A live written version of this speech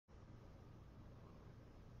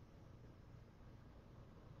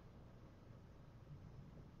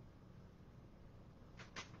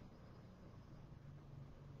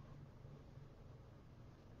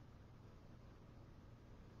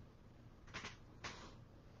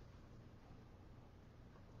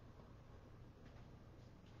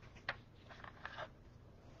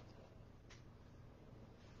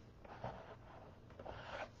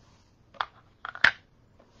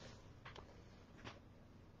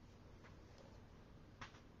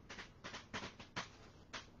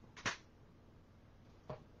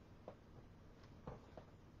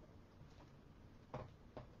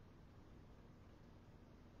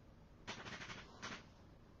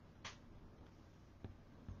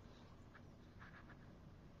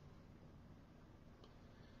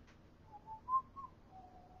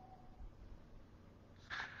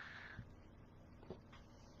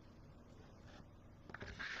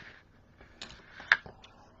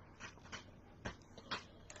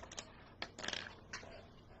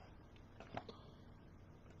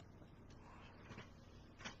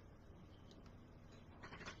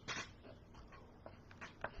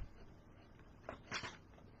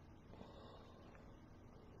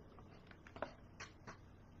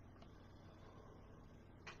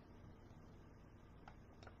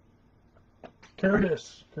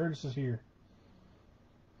Curtis. Curtis is here.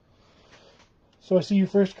 So I see you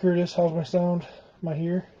first, Curtis. How's my sound? Am I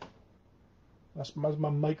here? Is my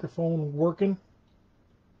microphone working?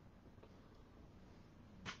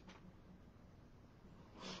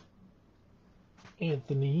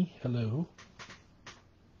 Anthony, hello.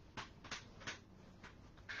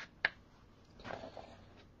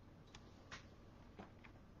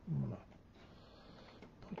 I'm gonna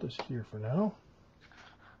put this here for now.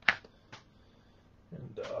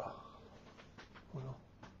 And well,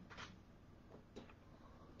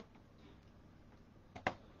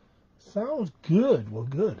 sounds good. Well,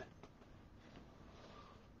 good.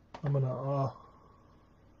 I'm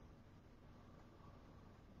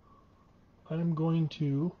going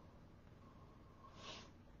to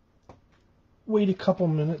wait a couple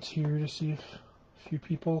minutes here to see if a few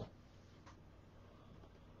people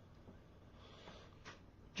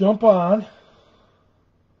jump on.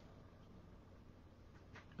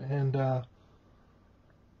 And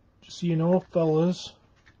just so you know, fellas,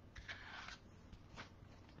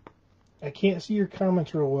 I can't see your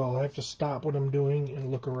comments real well. I have to stop what I'm doing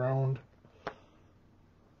and look around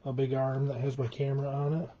a big arm that has my camera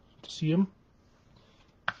on it to see them.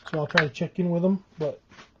 So I'll try to check in with them, but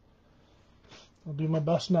I'll do my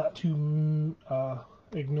best not to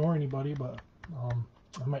ignore anybody, but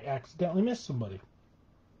I might accidentally miss somebody.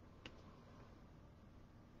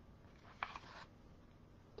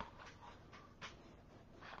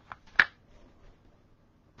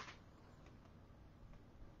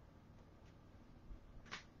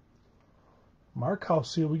 Mark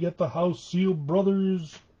House Seal, we get the House Seal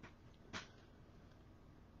brothers.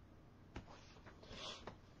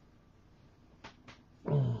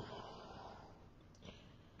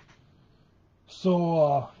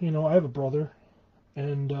 So, you know, I have a brother,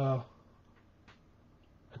 and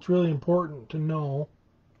it's really important to know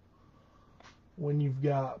when you've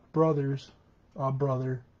got brothers, a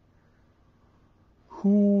brother,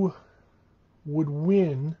 who would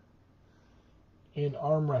win in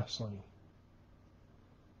arm wrestling.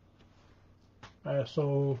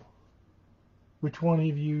 So, which one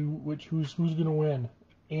of you, who's going to win?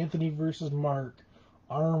 Anthony versus Mark,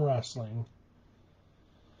 arm wrestling.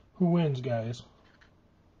 Who wins, guys?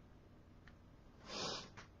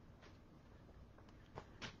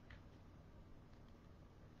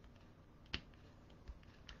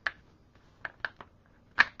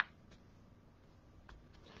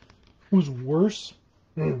 Who's worse?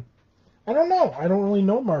 I don't know. I don't really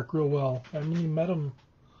know Mark real well. I mean, you met him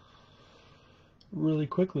really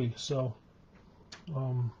quickly, so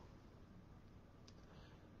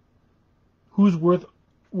who's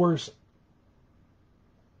worse,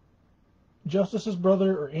 Justice's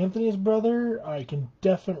brother or Anthony's brother? I can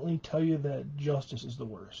definitely tell you that Justice is the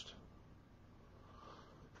worst.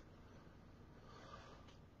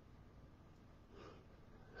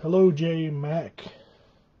 Hello, J Mac.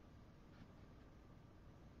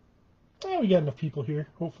 We got enough people here.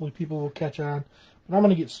 Hopefully people will catch on. But I'm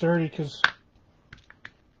going to get started because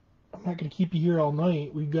I'm not going to keep you here all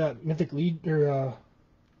night. We've got Mythic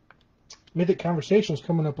Conversations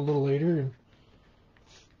coming up a little later, and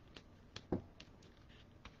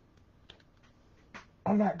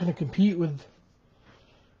I'm not going to compete with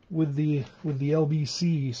the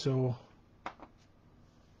LBC. So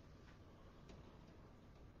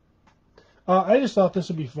I just thought this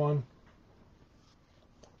would be fun.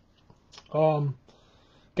 Got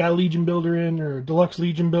a Legion Builder or Deluxe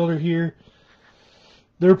Legion Builder here.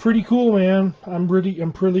 They're pretty cool, man. I'm really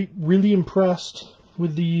impressed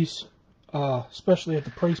with these, especially at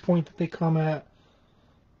the price point that they come at.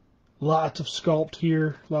 Lots of sculpt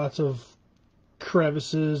here, lots of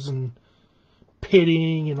crevices and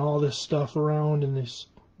pitting and all this stuff around, and this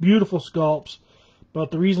beautiful sculpts.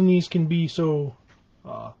 But the reason these can be so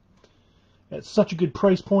at such a good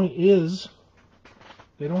price point is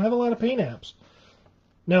they don't have a lot of paint apps.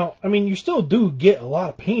 Now, I mean, you still do get a lot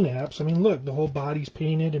of paint apps. I mean, look, the whole body's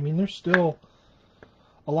painted. I mean, there's still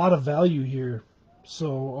a lot of value here.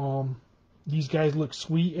 So, these guys look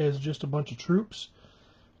sweet as just a bunch of troops,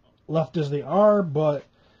 left as they are, but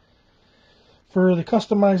for the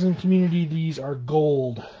customizing community, these are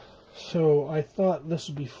gold. So, I thought this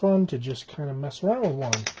would be fun to just kind of mess around with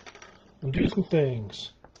one and do some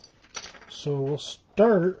things. So, we'll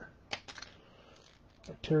start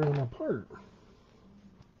by tearing them apart.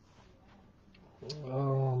 I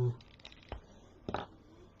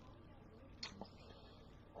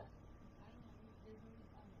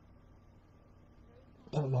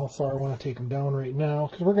don't know how far I want to take them down right now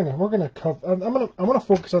because we're gonna cover. I'm gonna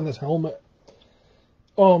focus on this helmet.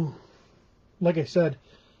 Like I said,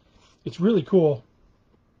 it's really cool.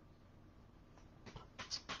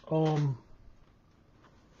 But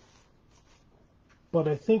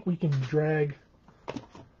I think we can drag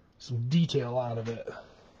some detail out of it.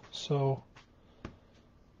 So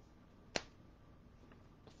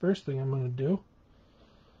first thing I'm going to do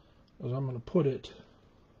is I'm going to put it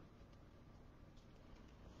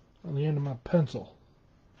on the end of my pencil.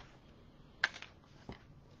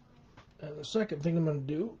 And the second thing I'm going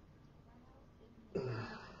to do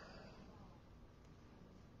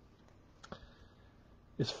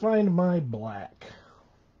is find my black.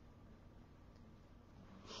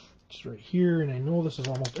 It's right here, and I know this is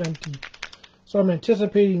almost empty. So I'm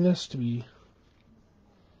anticipating this to be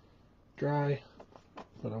dry,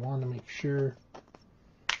 but I want to make sure.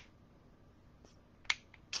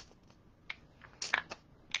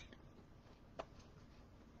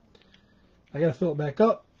 I gotta fill it back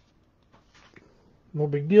up. No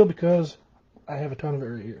big deal because I have a ton of it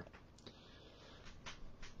right here.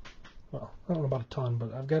 Well, I don't know about a ton,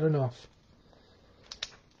 but I've got enough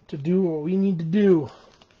to do what we need to do.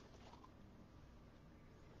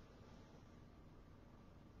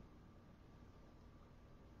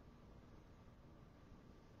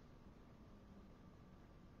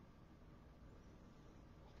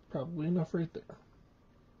 Probably enough right there.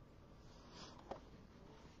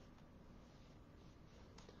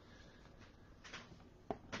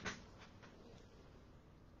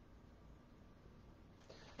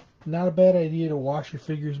 Not a bad idea to wash your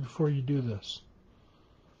figures before you do this.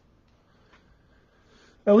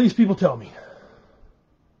 At least people tell me.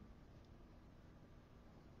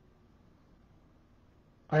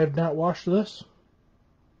 I have not washed this,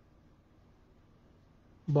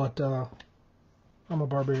 but I'm a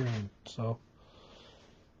barbarian, so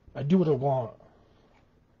I do what I want.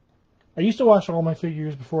 I used to wash all my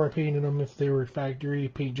figures before I painted them if they were factory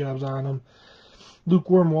paint jobs on them.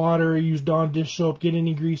 Lukewarm water, use Dawn dish soap, get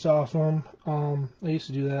any grease off them. I used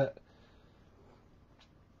to do that.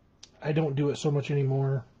 I don't do it so much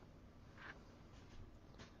anymore.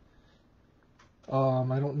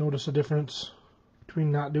 I don't notice a difference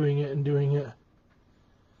between not doing it and doing it.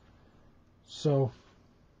 So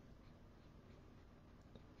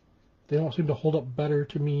they don't seem to hold up better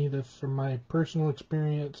to me. That's from my personal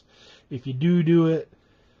experience. If you do it,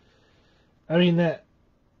 I mean that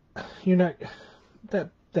you're not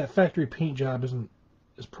that factory paint job is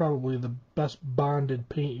probably the best bonded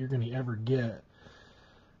paint you're going to ever get.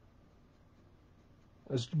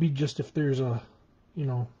 It's to be just if there's a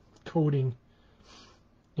coating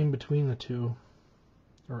in between the two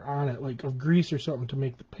or on it, like of grease or something, to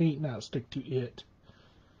make the paint not stick to it.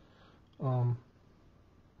 And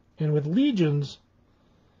with Legions,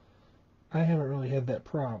 I haven't really had that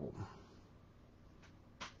problem.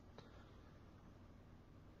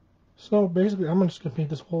 So basically, I'm just going to paint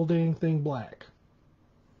this whole dang thing black.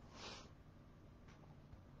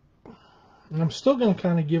 And I'm still going to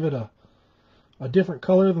kind of give it a different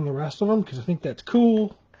color than the rest of them, because I think that's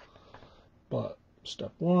cool. But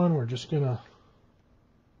step one, we're just going to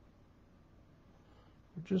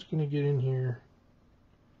get in here,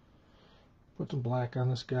 put some black on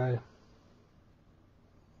this guy. And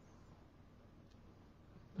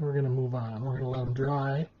we're going to move on. We're going to let him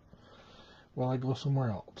dry while I go somewhere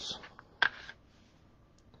else.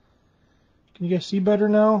 Can you guys see better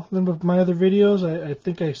now than with my other videos? I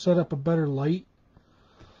think I set up a better light.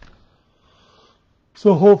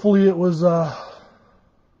 So hopefully it was I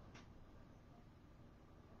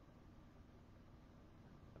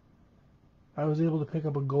was able to pick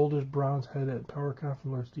up a goldish bronze head at PowerConf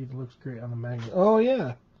from Lord Steve. It looks great on the magnet. Oh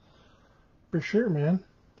yeah, for sure, man.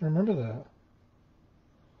 I remember that.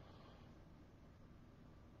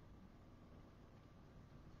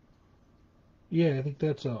 Yeah, I think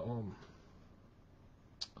that's a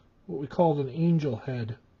what we called an angel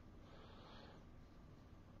head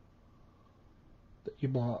that you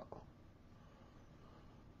bought.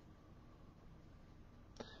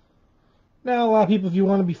 Now, a lot of people, if you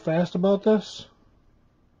want to be fast about this,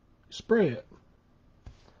 spray it.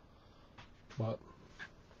 But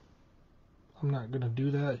I'm not going to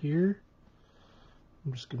do that here.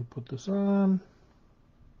 I'm just going to put this on.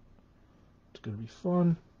 It's going to be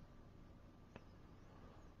fun.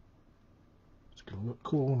 It's going to look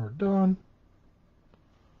cool when we're done.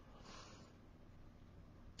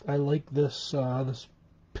 I like this. This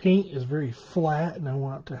paint is very flat, and I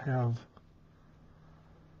want to have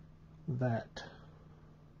that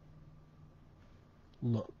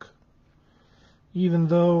look. Even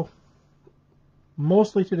though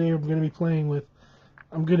mostly today I'm going to be playing with,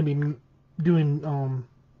 I'm going to be doing,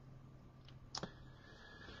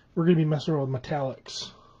 we're going to be messing around with metallics.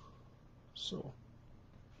 So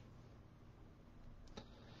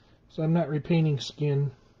I'm not repainting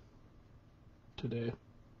skin. today.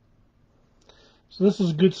 So this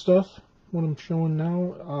is good stuff, what I'm showing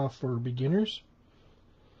now for beginners.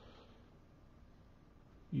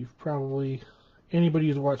 You've probably, anybody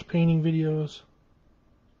who's watched painting videos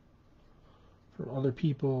from other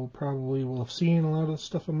people probably will have seen a lot of the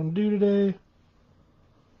stuff I'm going to do today.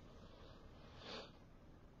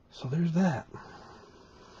 So there's that.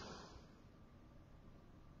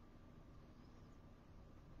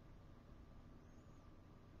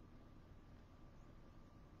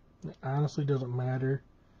 It honestly doesn't matter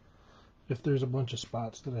if there's a bunch of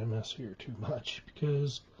spots that I miss here too much,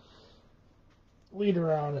 because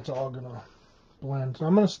later on it's all gonna blend. So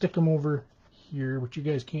I'm gonna stick them over here, which you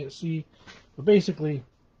guys can't see, but basically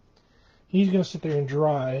he's gonna sit there and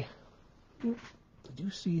dry. I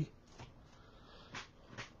do see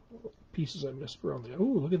pieces I missed around there. Oh,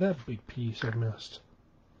 look at that big piece I missed.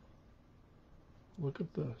 Look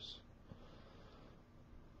at this.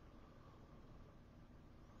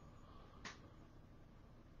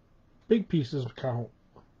 Big pieces count.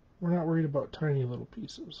 We're not worried about tiny little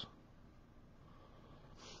pieces.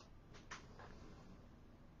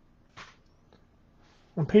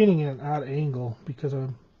 I'm painting at an odd angle because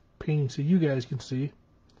I'm painting so you guys can see.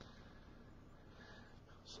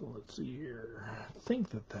 So let's see here. I think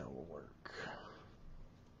that will work.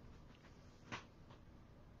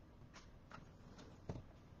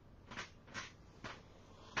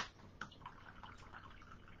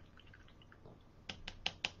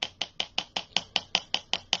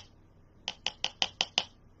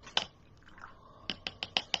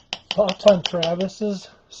 Thoughts on Travis's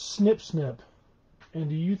Snip Snip? And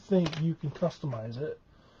do you think you can customize it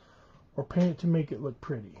or paint it to make it look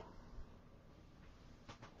pretty?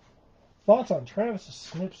 Thoughts on Travis's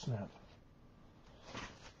Snip Snip?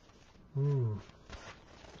 You're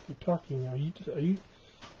talking. Are you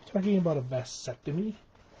talking about a vasectomy?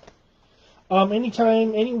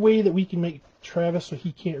 Anytime, any way that we can make Travis so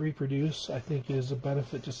he can't reproduce, I think is a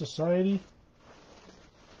benefit to society.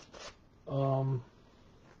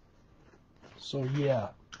 So yeah.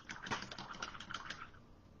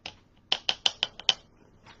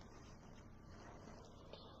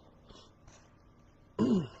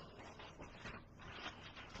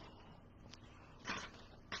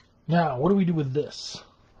 Now, what do we do with this?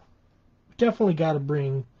 We definitely got to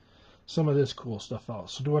bring some of this cool stuff out.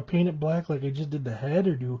 So do I paint it black like I just did the head,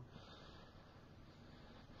 or do...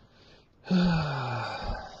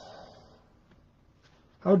 How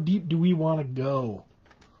deep do we want to go?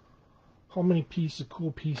 How many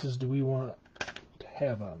cool pieces do we want to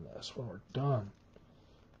have on this when we're done?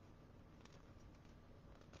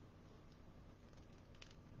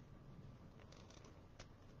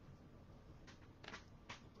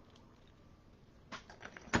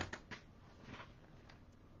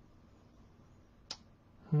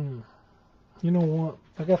 You know what?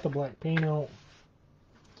 I got the black paint out.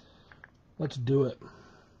 Let's do it.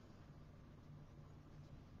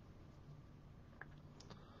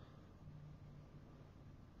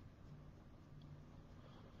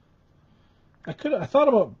 I thought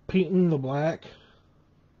about painting the black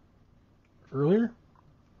earlier,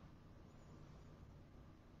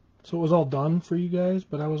 so it was all done for you guys,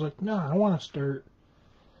 but I was like, nah, I want to start.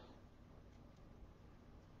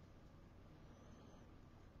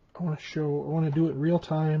 I want to do it in real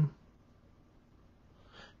time.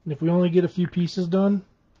 And if we only get a few pieces done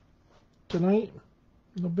tonight,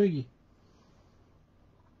 no biggie.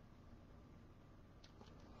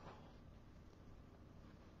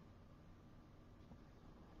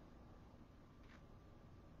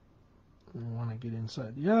 We want to get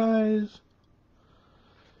inside the eyes.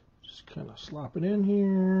 Just kind of slop it in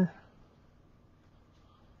here.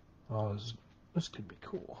 Oh, this could be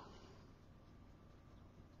cool.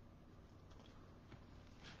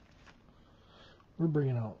 We're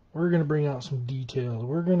going to bring out some details.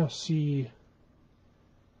 We're going to see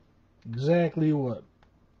exactly what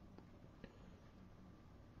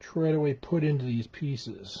Treadaway put into these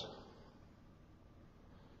pieces.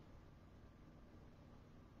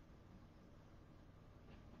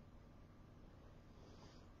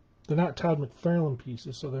 They're not Todd McFarlane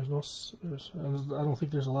pieces, so I don't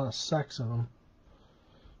think there's a lot of sex in them.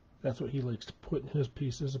 That's what he likes to put in his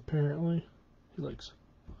pieces, apparently. He likes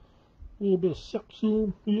a little bit of sex in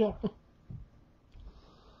them, yeah.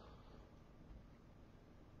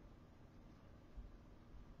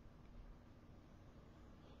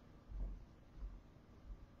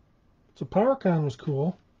 So PowerCon was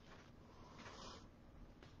cool.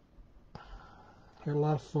 Had a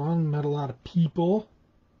lot of fun, met a lot of people.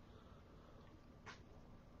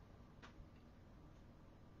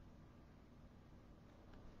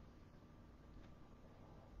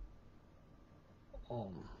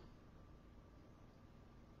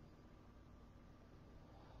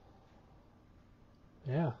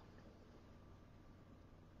 Yeah.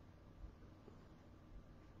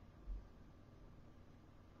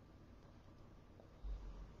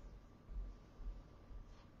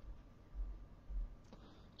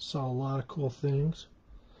 Saw a lot of cool things.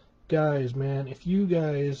 Guys, man, if you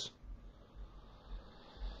guys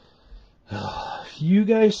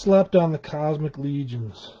slept on the Cosmic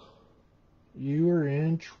Legions, you are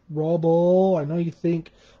in trouble. I know you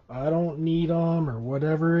think I don't need them or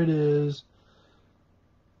whatever it is,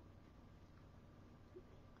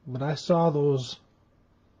 but I saw those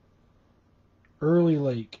early,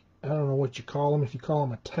 like, I don't know what you call them, if you call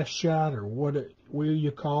them a test shot or what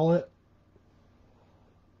you call it.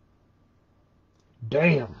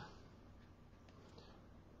 Damn.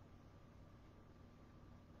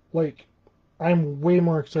 Like, I'm way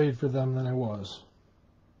more excited for them than I was.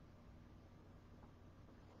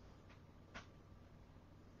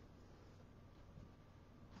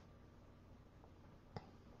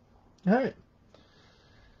 Alright.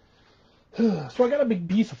 So I got a big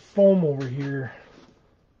piece of foam over here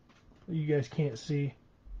that you guys can't see.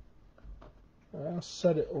 I'll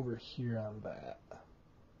set it over here on that.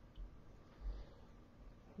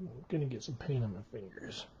 I'm going to get some paint on my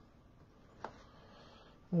fingers.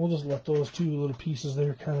 We'll just let those two little pieces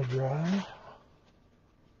there kind of dry.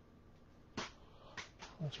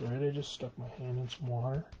 That's right, I just stuck my hand in some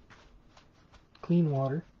water. Clean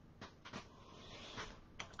water.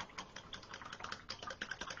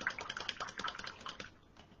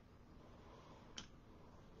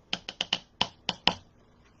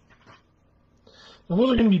 Now those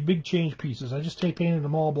are going to be big change pieces. I just painted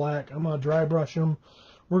them all black. I'm going to dry brush them.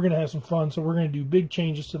 We're going to have some fun, so we're going to do big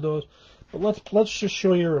changes to those. But let's just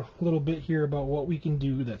show you a little bit here about what we can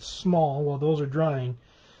do that's small while those are drying.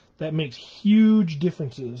 That makes huge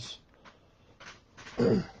differences.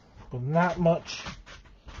 But not much.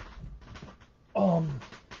 Not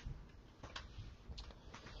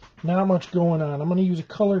much going on. I'm going to use a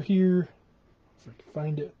color here, if I can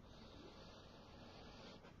find it.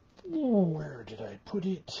 Oh, where did I put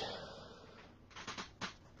it?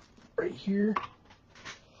 Right here.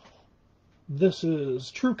 This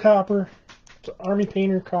is True Copper. It's an Army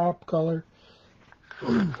Painter cop color.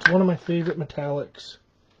 It's one of my favorite metallics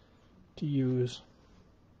to use.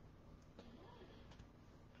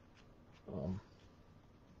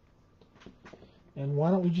 And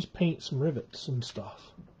why don't we just paint some rivets and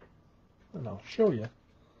stuff? And I'll show you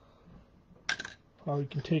how you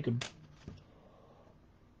can take a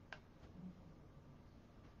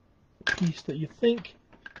piece that you think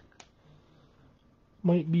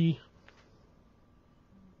might be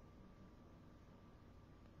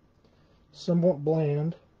somewhat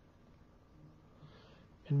bland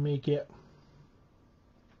and make it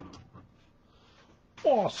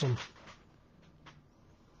awesome.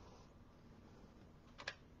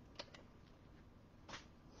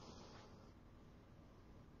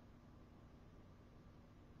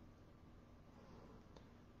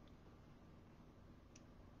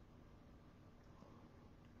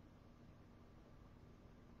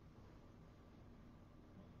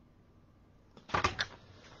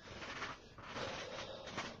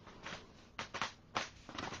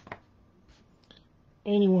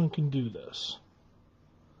 Anyone can do this.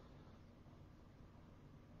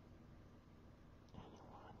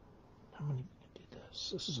 How many did this?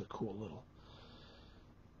 This is a cool little.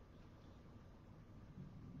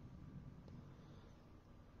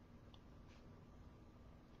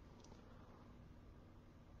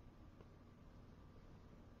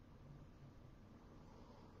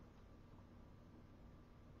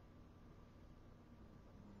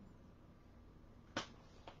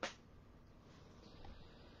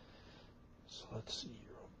 So let's see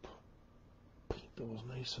here. Paint those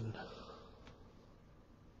nice and.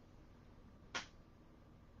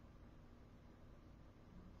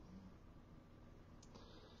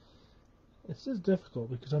 This is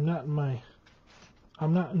difficult because I'm not in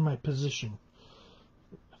my position,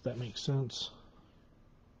 if that makes sense.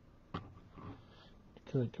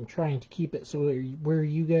 Because I'm trying to keep it so where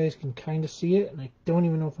you guys can kind of see it, and I don't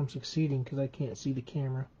even know if I'm succeeding because I can't see the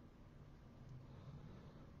camera.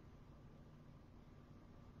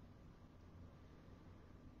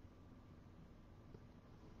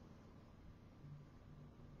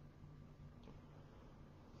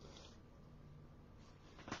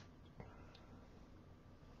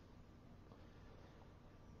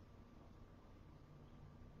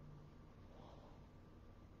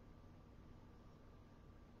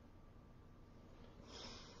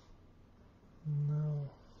 No.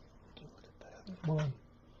 Look at that. There's one.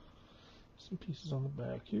 Some pieces on the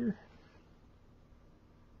back here.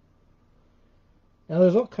 Now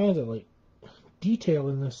there's all kinds of like detail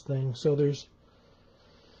in this thing. So there's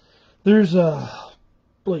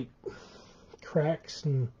like cracks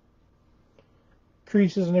and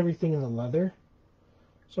creases and everything in the leather.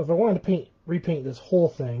 So if I wanted to repaint this whole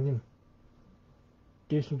thing and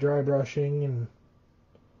do some dry brushing and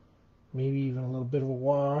maybe even a little bit of a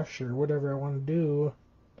wash or whatever I want to do,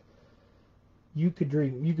 you could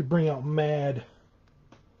bring out mad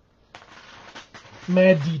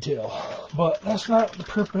detail. But that's not the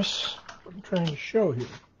purpose what I'm trying to show here.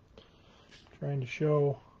 I'm trying to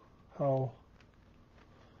show how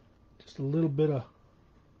just a little bit of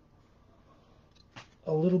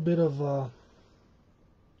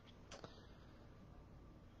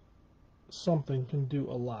something can do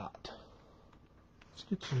a lot. Let's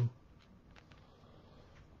get some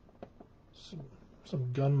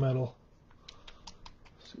gunmetal.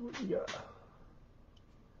 See what we got.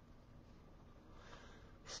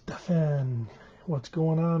 Stefan, what's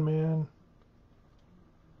going on, man?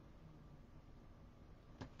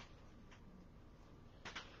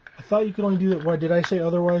 I thought you could only do that. Why did I say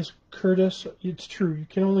otherwise, Curtis? It's true. You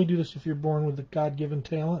can only do this if you're born with a God-given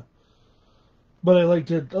talent. But I like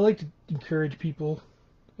to encourage people,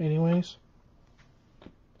 anyways,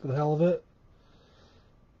 for the hell of it.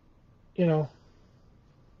 You know,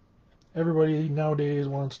 everybody nowadays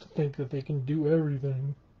wants to think that they can do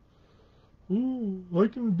everything. Ooh, I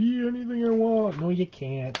can be anything I want. No, you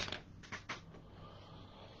can't.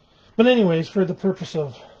 But anyways, for the purpose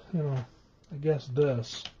of, I guess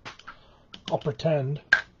this, I'll pretend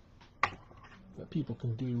that people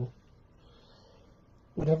can do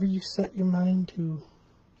whatever you set your mind to.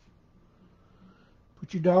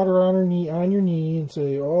 Put your daughter on your knee and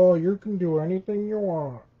say, "Oh, you can do anything you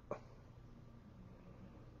want."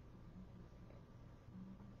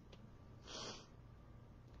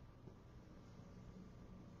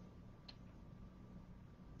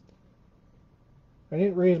 I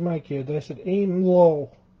didn't raise my kids. I said, aim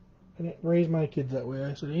low. I didn't raise my kids that way.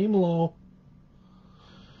 I said, aim low.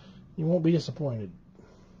 You won't be disappointed.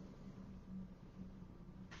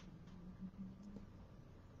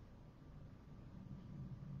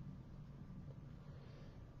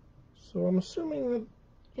 So I'm assuming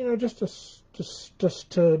that, just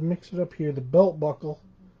to mix it up here, the belt buckle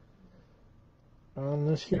on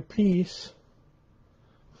this here piece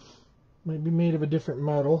might be made of a different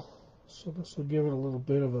metal. So this will give it a little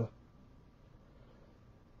bit of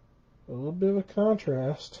a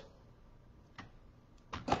contrast.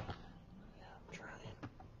 Yeah, I'm trying.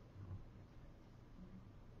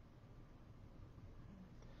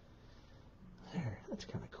 There, that's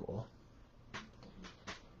kind of cool.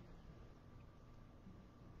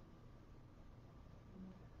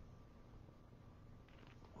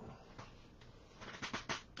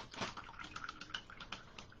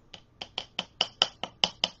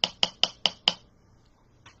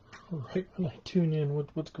 Right when I tune in,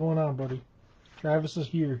 what's going on, buddy? Travis is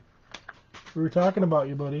here. We were talking about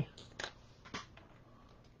you, buddy.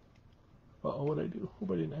 Uh-oh, what'd I do?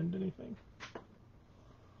 Hope I didn't end anything.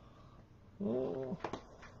 Oh.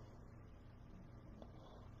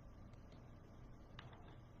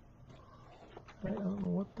 I don't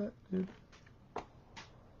know what that did. I'm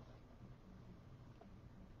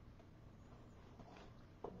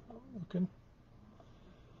looking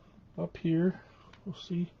up here. We'll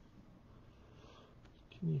see.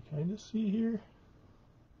 Can you kind of see here?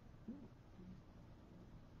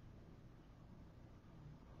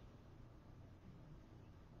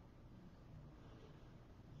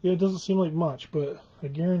 Yeah, it doesn't seem like much, but I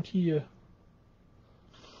guarantee you.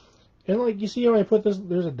 And like, you see how I put this?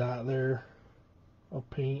 There's a dot there of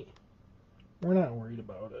paint. We're not worried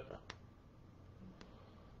about it.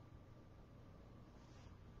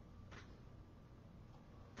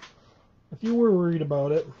 If you were worried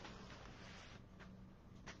about it,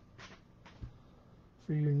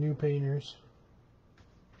 for you new painters,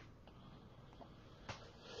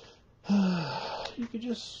 you could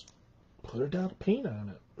just put a dot of paint on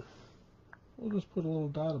it. We'll just put a little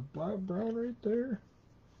dot of black brown right there.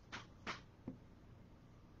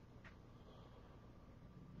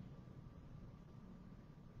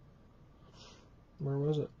 Where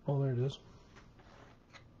was it? Oh, there it is.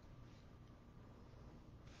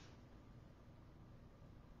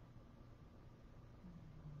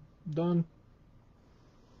 Done.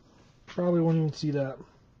 Probably won't even see that.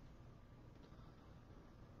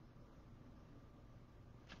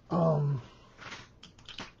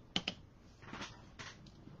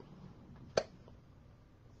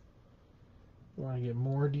 Want to get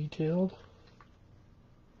more detailed?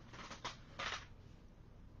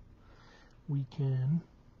 We can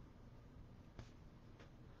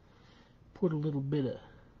put a little bit of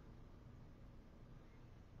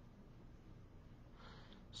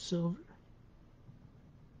silver.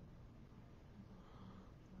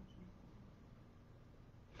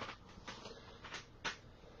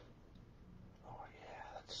 Oh yeah,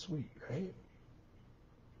 that's sweet, right?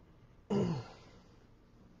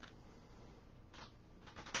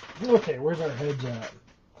 Okay, where's our heads at?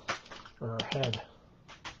 Or our head?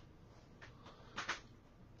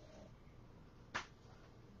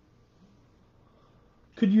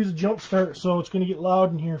 Could use a jump start, so it's going to get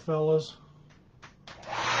loud in here, fellas.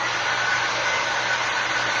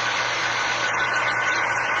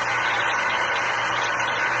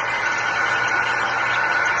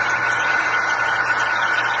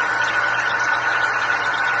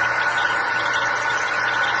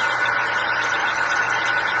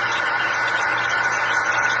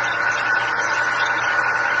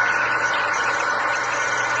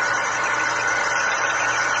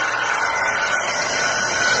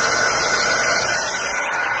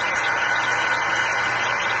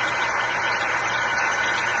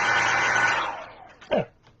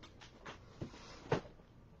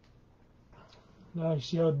 Now you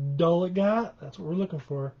see how dull it got? That's what we're looking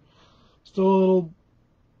for. Still a little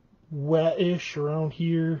wet-ish around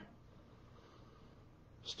here.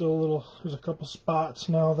 Still a little, there's a couple spots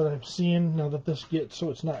now that I'm seeing, now that this gets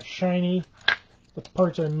so it's not shiny. The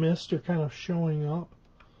parts I missed are kind of showing up.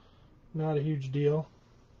 Not a huge deal.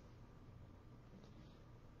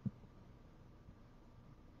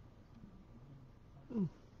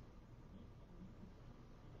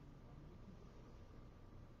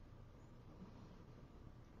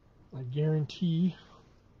 I guarantee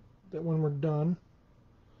that when we're done,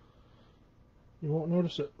 you won't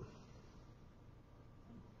notice it.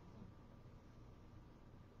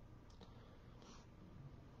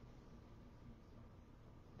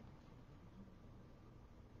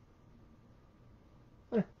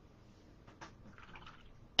 There.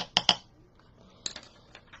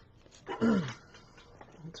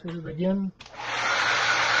 Let's hit it again.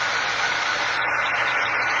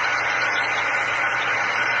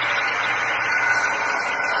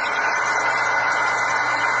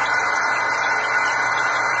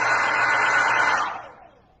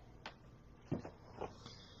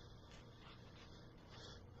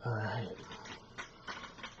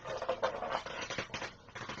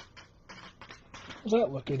 How's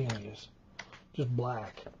that look anyways? Just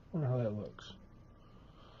black. I wonder how that looks.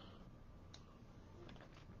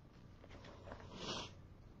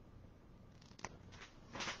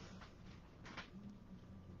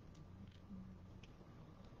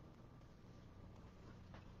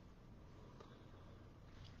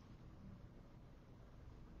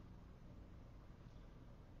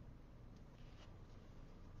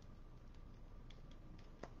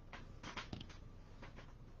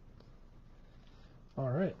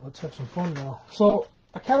 Alright, let's have some fun now. So,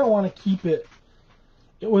 I kind of want to keep it,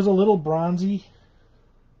 it was a little bronzy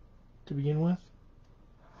to begin with.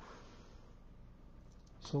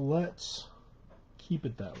 So let's keep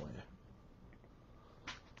it that way.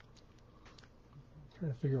 I'm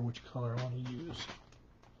trying to figure out which color I want to use.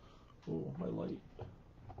 Oh, my light.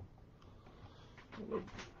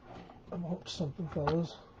 I'm up to something,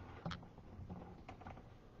 fellas.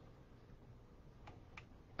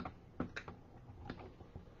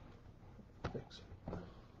 Fix it.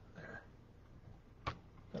 There.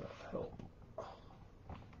 That'll help.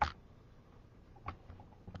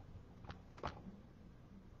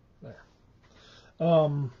 There.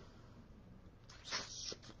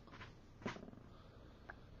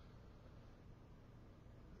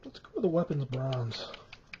 Let's go with the weapons bronze.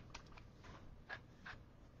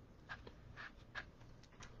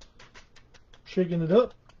 Shaking it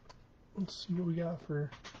up. Let's see what we got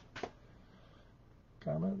for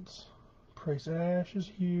comments. Price Ash is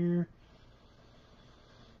here.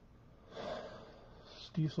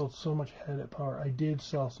 Steve sold so much head at Power. I did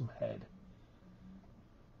sell some head.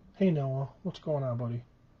 Hey Noah, what's going on, buddy?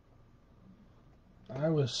 I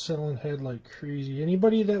was selling head like crazy.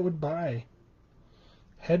 Anybody that would buy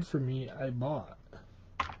head for me, I bought.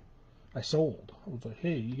 I sold. I was like,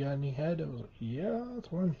 hey, you got any head? I was like, yeah,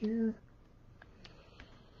 that's why I'm here.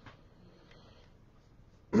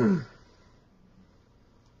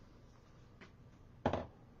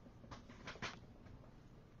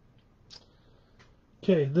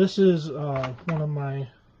 Okay, this is one of my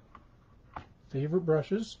favorite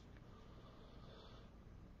brushes.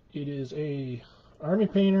 It is a army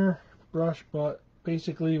painter brush, but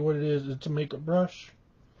basically what it is, it's a makeup brush.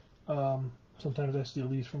 Sometimes I steal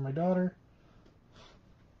these from my daughter.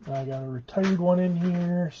 I got a retired one in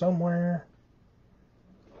here somewhere.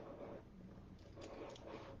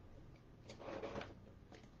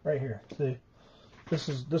 Right here. See,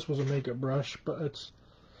 this was a makeup brush, but it's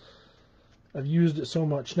I've used it so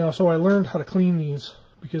much now. So I learned how to clean these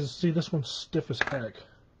because, see, this one's stiff as heck.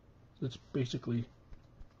 It's basically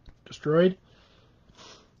destroyed.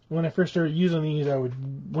 When I first started using these, I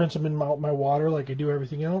would rinse them in my water like I do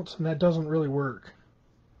everything else, and that doesn't really work.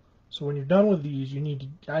 So when you're done with these, you need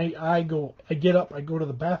to. I get up, I go to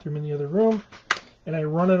the bathroom in the other room, and I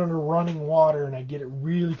run it under running water, and I get it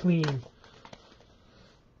really clean,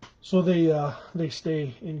 so they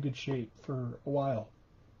stay in good shape for a while.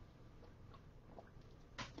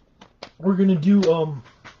 We're gonna do some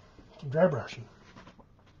dry brushing,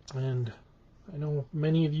 and I know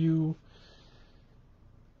many of you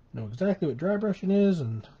know exactly what dry brushing is,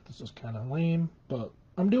 and this is kind of lame, but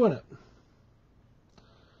I'm doing it.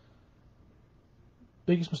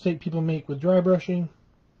 Biggest mistake people make with dry brushing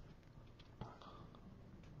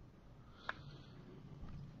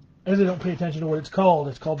is they don't pay attention to what it's called.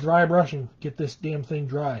 It's called dry brushing. Get this damn thing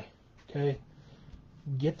dry, okay?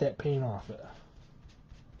 Get that paint off it.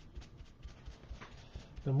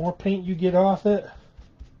 The more paint you get off it,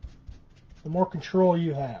 the more control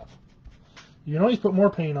you have. You can always put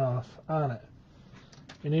more paint on it.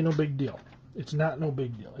 It ain't no big deal. It's not no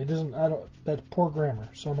big deal. It isn't. I don't. That's poor grammar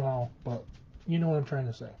somehow, but you know what I'm trying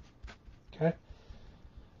to say. Okay.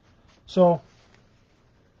 So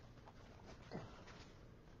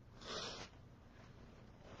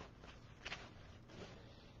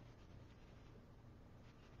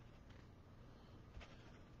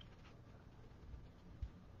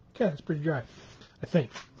okay, it's pretty dry. I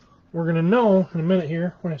think we're gonna know in a minute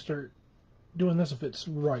here when I start doing this if it's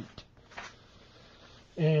right.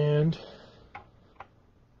 And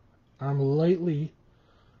I'm lightly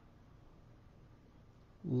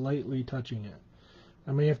touching it.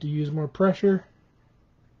 I may have to use more pressure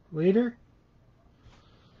later,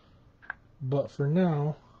 but for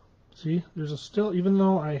now, see, there's a still, even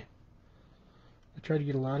though I try to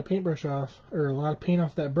get a lot of paintbrush off, or a lot of paint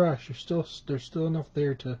off that brush, there's still enough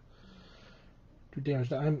there to do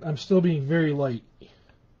damage. I'm still being very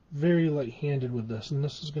light-handed with this, and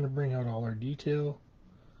this is going to bring out all our detail.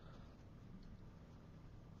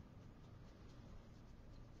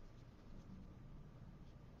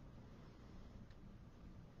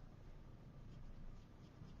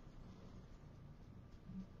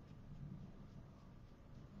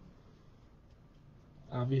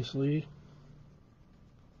 Obviously,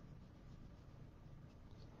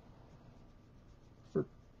 for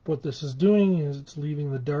what this is doing is it's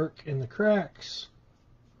leaving the dark in the cracks.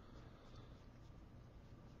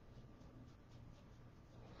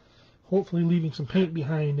 Hopefully leaving some paint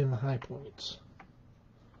behind in the high points.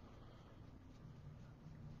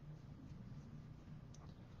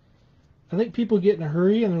 I think people get in a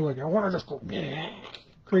hurry and they're like, I want to just go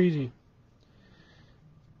crazy.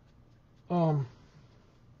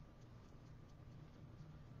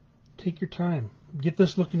 Take your time. Get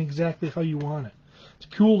this looking exactly how you want it. It's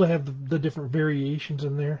cool to have the different variations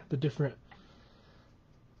in there, the different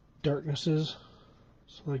darknesses.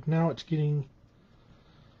 So like now it's getting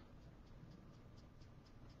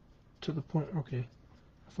to the point, okay,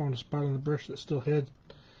 I found a spot on the brush that still had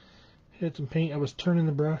some paint. I was turning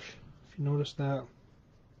the brush, if you notice that.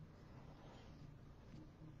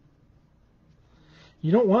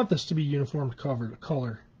 You don't want this to be uniform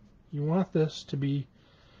color. You want this to be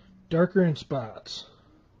darker in spots.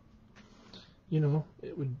 You know,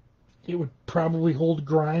 it would probably hold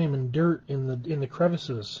grime and dirt in the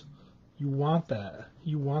crevices. You want that.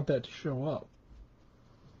 You want that to show up.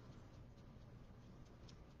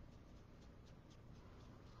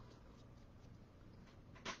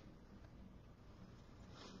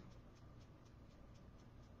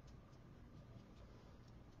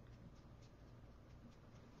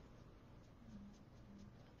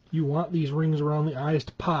 You want these rings around the eyes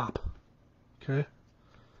to pop. Okay?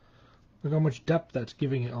 Look how much depth that's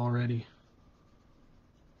giving it already.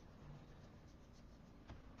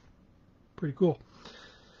 Pretty cool.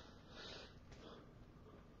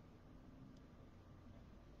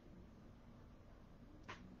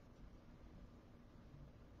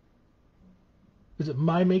 Is it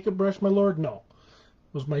my makeup brush, my lord? No.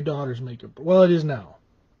 It was my daughter's makeup. Well, it is now.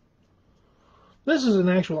 This is an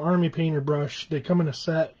actual army painter brush. They come in a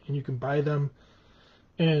set, and you can buy them,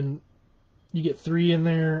 and you get 3 in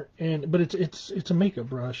there. But it's a makeup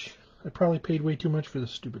brush. I probably paid way too much for this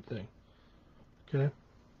stupid thing. Okay.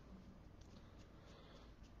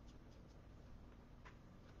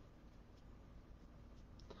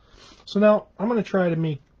 So now I'm gonna try to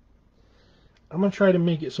make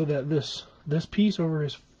it so that this piece over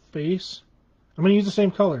his face, I'm gonna use the same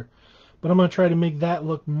color, but I'm gonna try to make that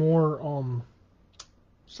look more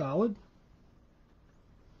solid,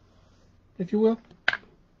 if you will.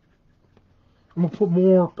 I'm going to put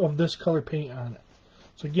more of this color paint on it.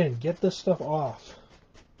 So again, get this stuff off.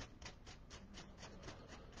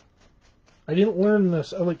 I didn't learn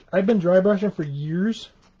this. I've been dry brushing for years.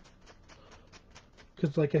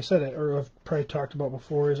 Because like I said, or I've probably talked about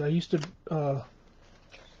before, is I used to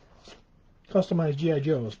customize G.I.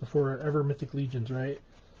 Joes before ever Mythic Legions, right?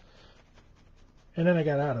 And then I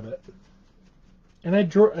got out of it. And I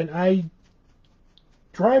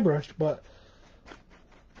dry brushed, but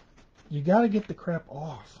you got to get the crap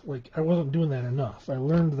off. Like, I wasn't doing that enough. I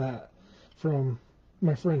learned that from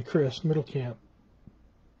my friend Chris, Middle Camp,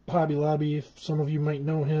 Hobby Lobby. If some of you might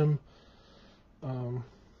know him.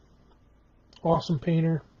 Awesome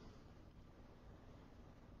painter.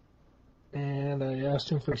 And I asked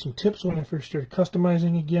him for some tips when I first started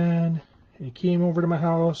customizing again. And he came over to my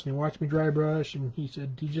house and he watched me dry brush, and he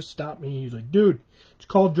said, he just stopped me. He's like, dude, it's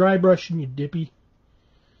called dry brushing, you dippy.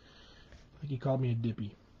 Like, he called me a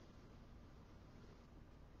dippy.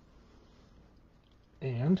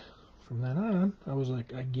 And from then on, I was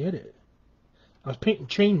like, I get it. I was painting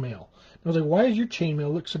chainmail. I was like, why does your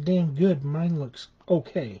chainmail look so damn good? Mine looks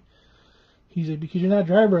okay. He said, because you're not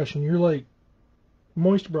dry brushing, you're like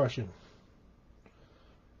moist brushing.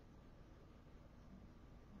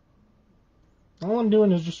 All I'm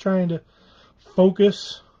doing is just trying to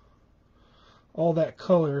focus all that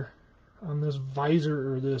color on this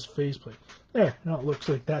visor or this faceplate. There, now it looks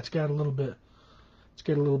like that's got a little bit, it's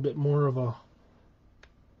got a little bit more of a,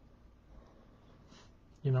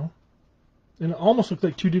 you know, and it almost looks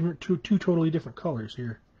like two totally different colors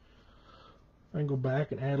here. I can go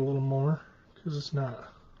back and add a little more because it's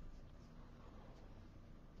not.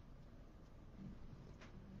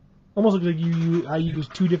 Almost looks like I use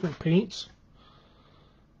two different paints,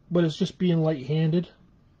 but it's just being light-handed,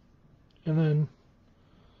 and then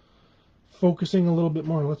focusing a little bit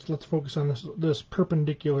more. Let's focus on this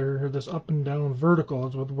perpendicular, or this up and down vertical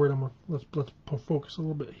is what the word I'm. Let's focus a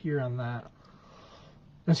little bit here on that.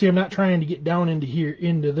 And see, I'm not trying to get down into here,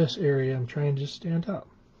 into this area. I'm trying to just stand up.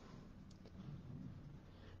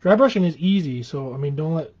 Dry brushing is easy, so I mean,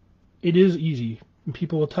 don't let. It is easy, and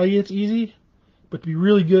people will tell you it's easy, but to be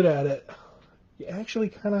really good at it, you actually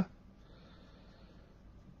kind of.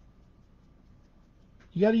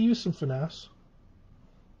 You got to use some finesse.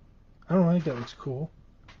 I don't know, I think that looks cool.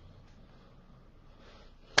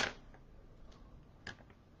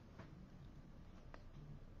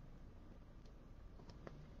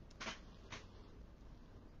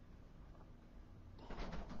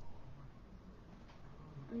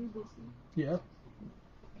 Are you busy? Yeah.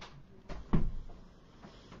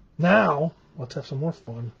 Now, let's have some more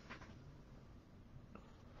fun.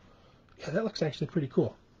 Yeah, that looks actually pretty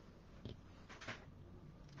cool.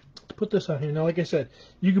 Let's put this on here. Now, like I said,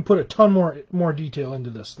 you could put a ton more detail into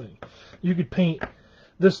this thing. You could paint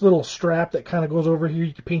this little strap that kind of goes over here.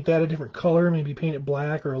 You could paint that a different color, maybe paint it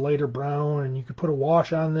black or a lighter brown, and you could put a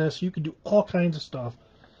wash on this. You could do all kinds of stuff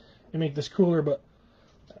and make this cooler, but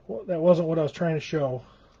that wasn't what I was trying to show.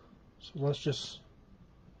 So let's just...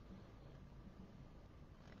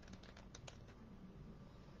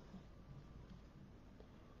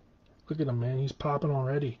 Look at him, man. He's popping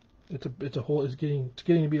already. It's getting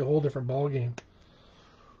to be a whole different ball game.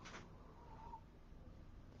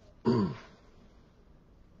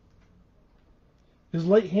 Is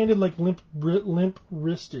light-handed like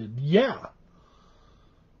limp-wristed? Yeah.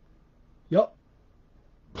 Yup.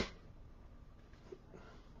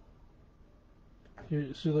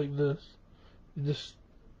 Here, see, like this. You just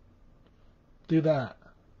do that.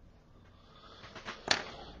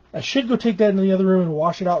 I should go take that into the other room and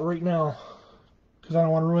wash it out right now, because I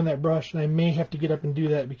don't want to ruin that brush, and I may have to get up and do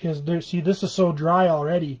that because see, this is so dry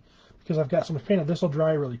already because I've got so much paint on. This will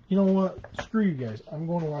dry really. You know what? Screw you guys. I'm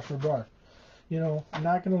going to wash my brush. You know, I'm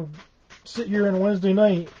not going to sit here on a Wednesday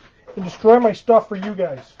night and destroy my stuff for you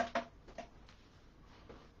guys.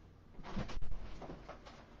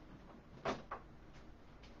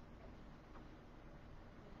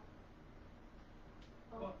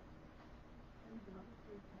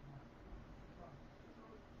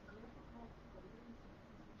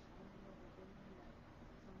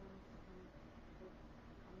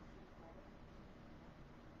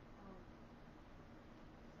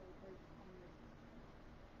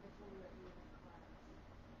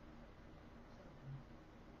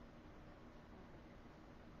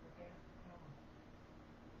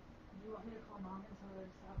 You want me to call mom and tell her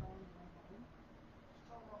to stop by and run home?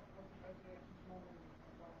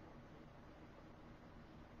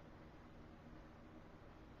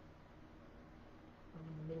 I'm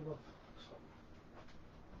in the middle of something.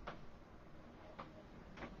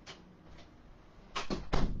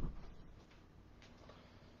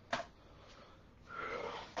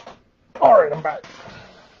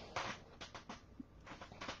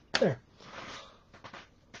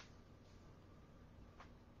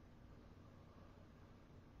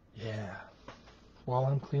 Yeah. While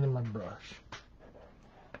I'm cleaning my brush.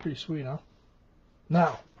 Pretty sweet, huh?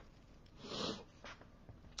 Now,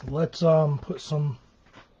 let's put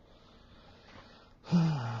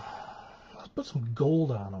some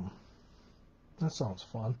gold on them. That sounds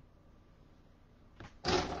fun.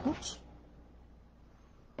 Oops.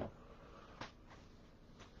 I'm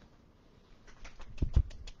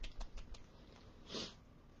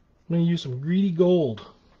going to use some greedy gold.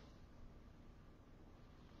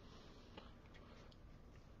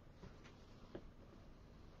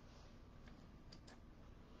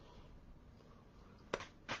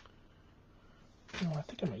 Oh, I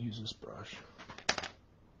think I might use this brush.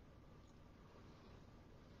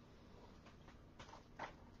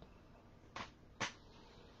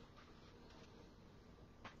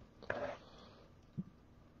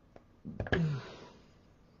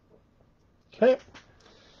 Okay.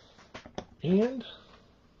 And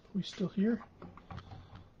we still here?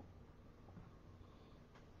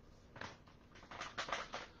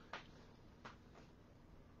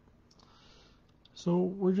 So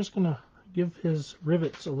we're just gonna give his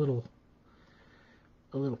rivets a little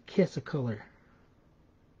kiss of color.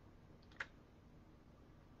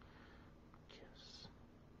 Kiss.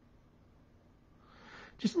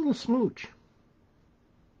 Just a little smooch.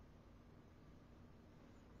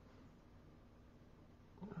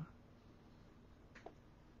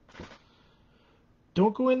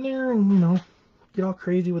 Don't go in there and, you know, get all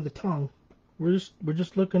crazy with the tongue. We're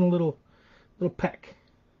just looking a little peck.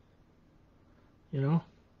 You know?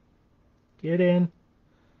 Get in,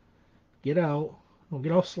 get out. Don't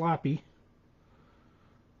get all sloppy.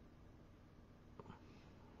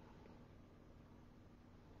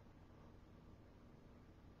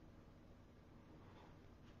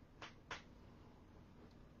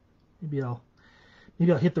 Maybe I'll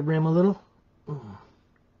hit the rim a little. Give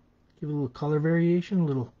it a little color variation, a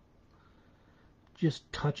little.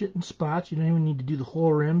 Just touch it in spots. You don't even need to do the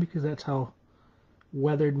whole rim because that's how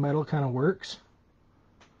weathered metal kind of works.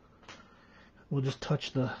 We'll just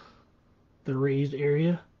touch the raised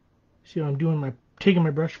area. See how I'm doing taking my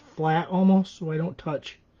brush flat almost so I don't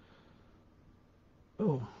touch.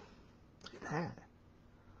 Oh, look at that.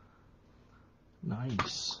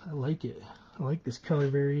 Nice. I like it. I like this color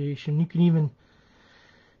variation. You can even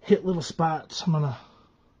hit little spots. I'm gonna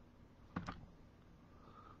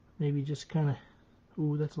maybe just kind of,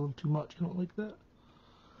 ooh, that's a little too much. I don't like that.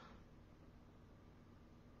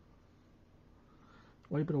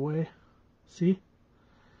 Wipe it away. See?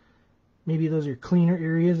 Maybe those are cleaner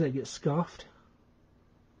areas that get scuffed.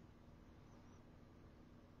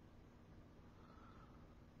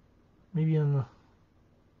 Maybe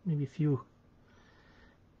maybe a few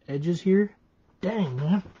edges here. Dang,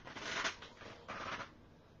 man.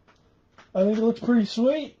 I think it looks pretty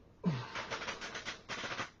sweet.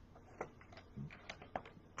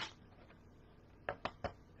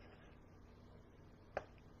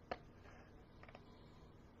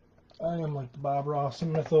 I am like the Bob Ross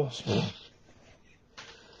in Mythos.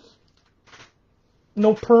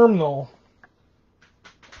 No perm though.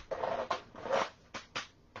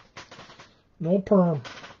 No perm.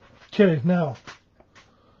 Okay, now.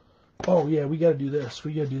 Oh yeah, we gotta do this.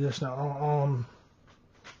 We gotta do this now.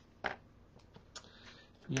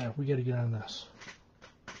 Yeah, we gotta get on this.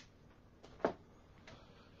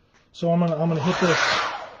 So I'm gonna hit this.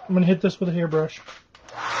 I'm gonna hit this with a hairbrush.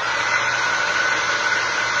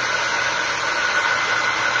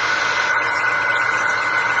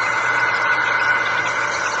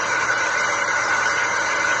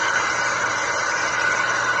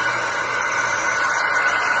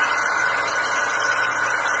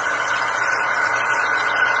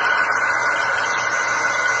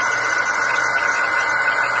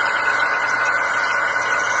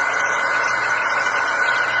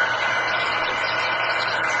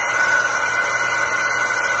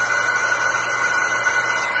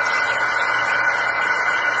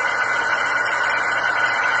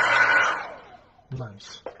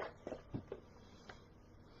 Nice.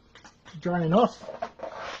 Dry enough.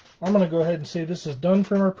 I'm going to go ahead and say this is done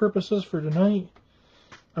for our purposes for tonight.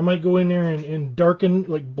 I might go in there and darken,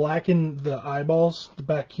 like blacken the eyeballs, the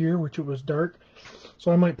back here, which it was dark.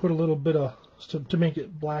 So I might put a little bit of, to make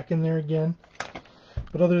it black in there again.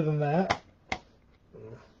 But other than that,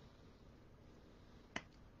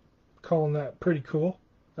 calling that pretty cool.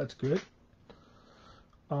 That's good.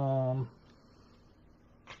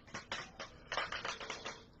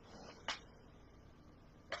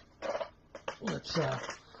 Let's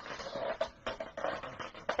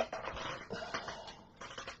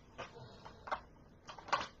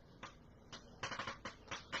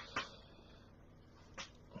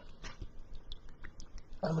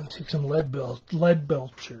I'm gonna take some lead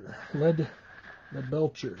belcher.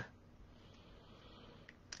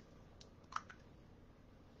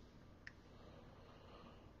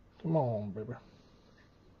 Come on, baby.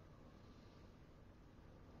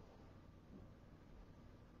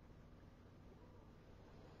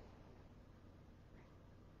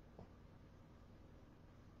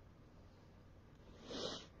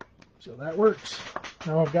 So that works.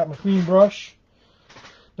 Now I've got my clean brush.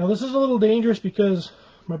 Now this is a little dangerous because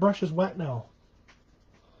my brush is wet now.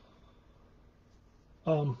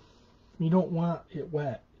 You don't want it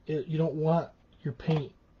wet. You don't want your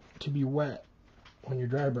paint to be wet when you're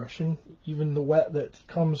dry brushing. Even the wet that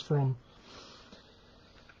comes from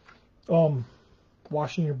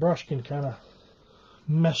washing your brush can kind of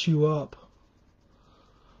mess you up.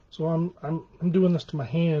 So I'm doing this to my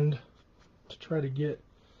hand to try to get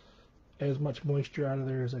as much moisture out of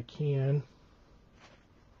there as I can.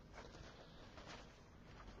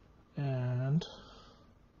 And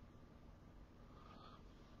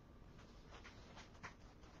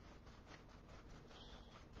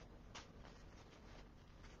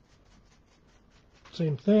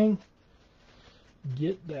same thing,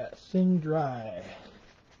 get that thing dry.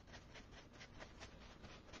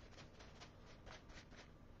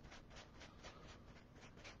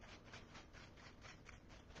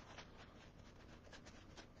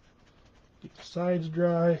 Get the sides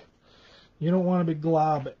dry. You don't want a big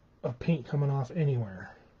glob of paint coming off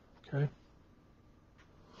anywhere, okay?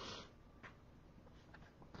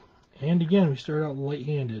 And again, we start out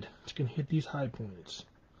light-handed. It's going to hit these high points.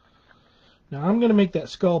 Now I'm going to make that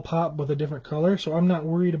skull pop with a different color, so I'm not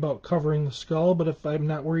worried about covering the skull, but if I'm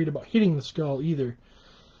not worried about hitting the skull either.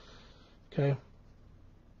 Okay.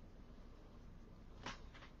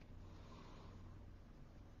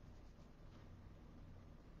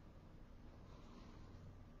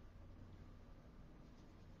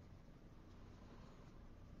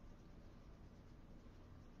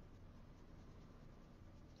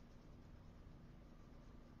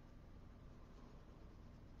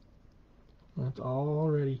 That's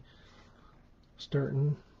already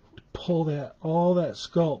starting to pull all that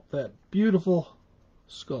sculpt, that beautiful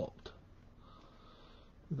sculpt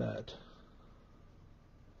that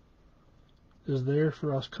is there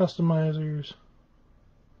for us customizers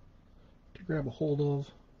to grab a hold of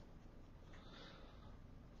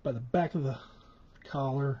by the back of the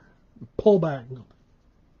collar and pull back and go,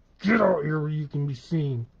 get out here where you can be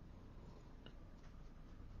seen.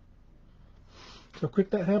 So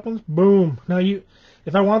quick that happens, boom. Now if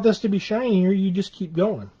I want this to be shinier, you just keep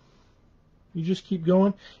going. You just keep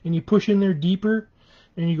going and you push in there deeper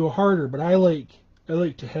and you go harder. But I like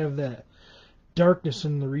to have that darkness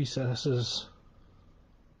in the recesses.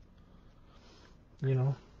 You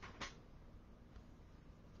know.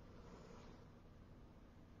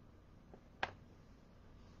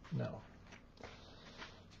 No.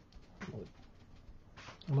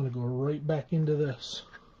 I'm going to go right back into this.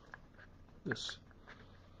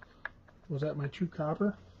 Was that my true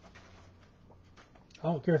copper? I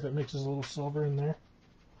don't care if it mixes a little silver in there.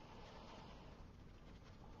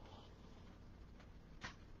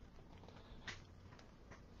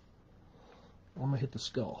 I'm going to hit the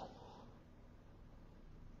skull.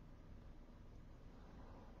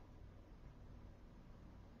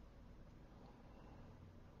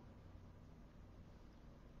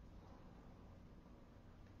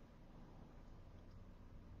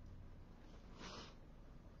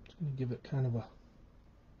 Just going to give it kind of a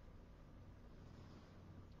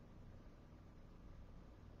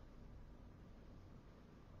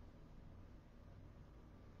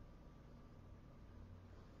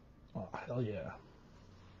oh, hell yeah.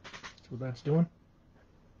 See what that's doing?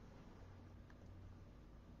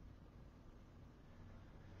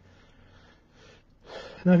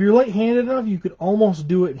 Now, if you're light-handed enough, you could almost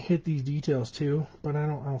do it and hit these details too, but I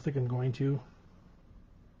don't think I'm going to.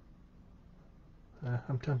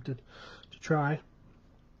 I'm tempted to try,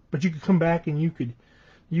 but you could come back and you could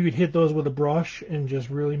hit those with a brush and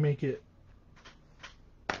just really make it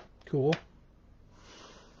cool.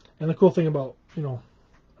 And the cool thing about, I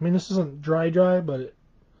mean, this isn't dry, but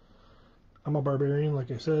I'm a barbarian,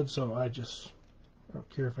 like I said, so I don't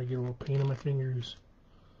care if I get a little paint on my fingers.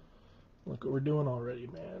 Look what we're doing already,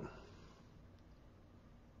 man.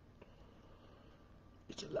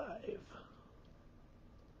 It's alive.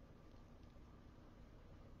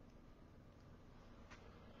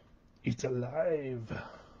 It's alive.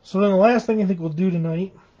 So then the last thing I think we'll do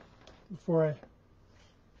tonight, before I...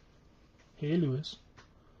 Hey, Lewis.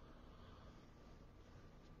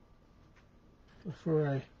 Before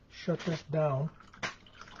I shut this down,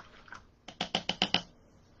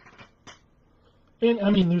 And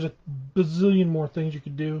I mean, there's a bazillion more things you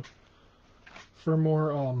could do for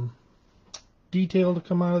more detail to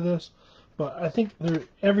come out of this. But I think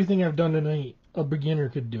everything I've done tonight, a beginner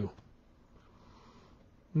could do.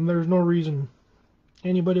 And there's no reason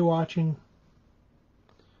anybody watching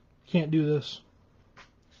can't do this.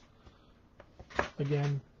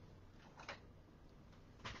 Again,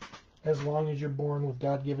 as long as you're born with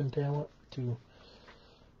God-given talent to,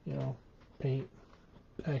 you know, paint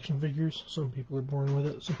action figures. Some people are born with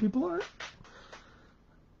it, some people aren't.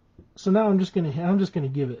 So now I'm just gonna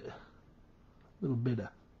give it a little bit of.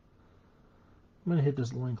 I'm gonna hit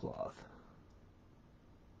this loincloth.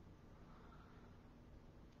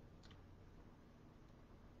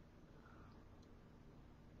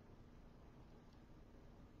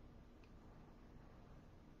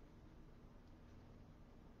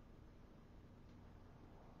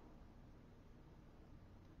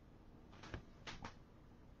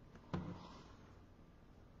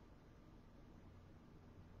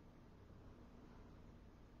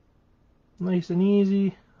 Nice and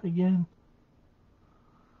easy again.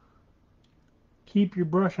 Keep your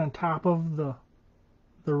brush on top of the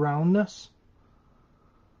roundness.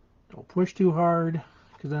 Don't push too hard,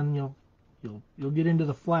 because then you'll get into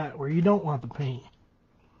the flat where you don't want the paint.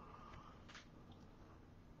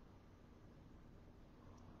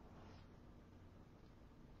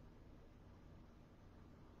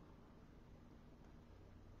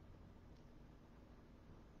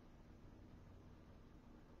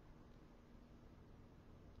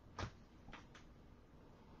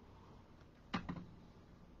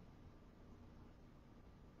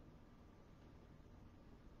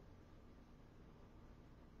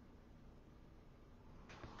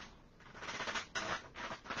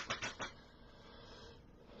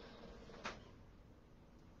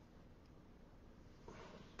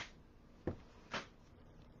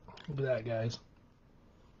 Look at that, guys.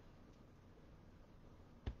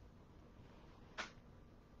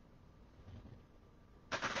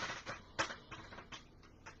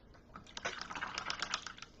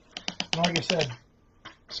 Like I said,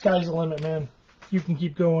 sky's the limit, man. You can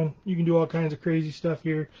keep going. You can do all kinds of crazy stuff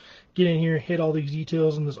here. Get in here, hit all these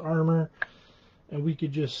details in this armor, and we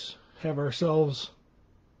could just have ourselves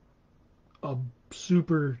a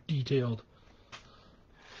super detailed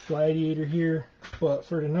gladiator here. But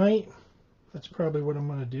for tonight, that's probably what I'm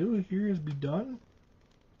going to do here is be done.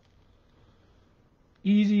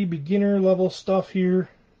 Easy beginner level stuff here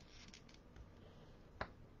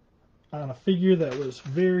on a figure that was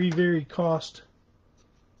very, very cost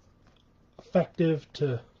effective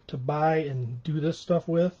to buy and do this stuff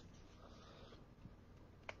with.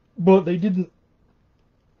 But they didn't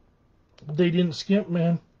skimp,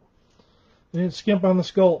 man. They didn't skimp on the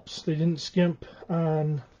sculpts. They didn't skimp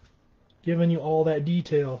on giving you all that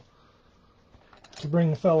detail to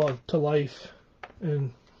bring the fella to life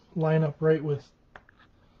and line up right with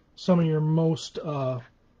some of your most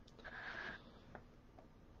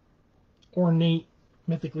ornate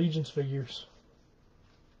Mythic Legions figures.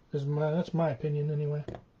 That's my opinion anyway.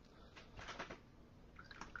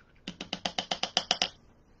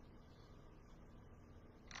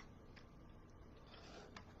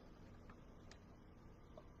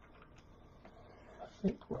 I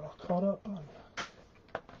think we're all caught up on.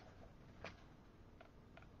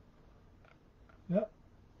 Yep.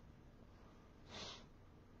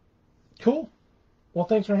 Cool. Well,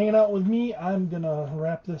 thanks for hanging out with me. I'm gonna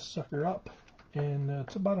wrap this sucker up, and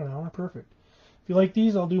it's about an hour. Perfect. If you like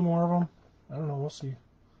these, I'll do more of them. I don't know. We'll see.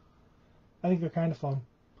 I think they're kind of fun.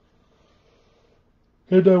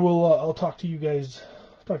 And I will. I'll talk to you guys.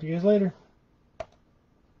 Talk to you guys later.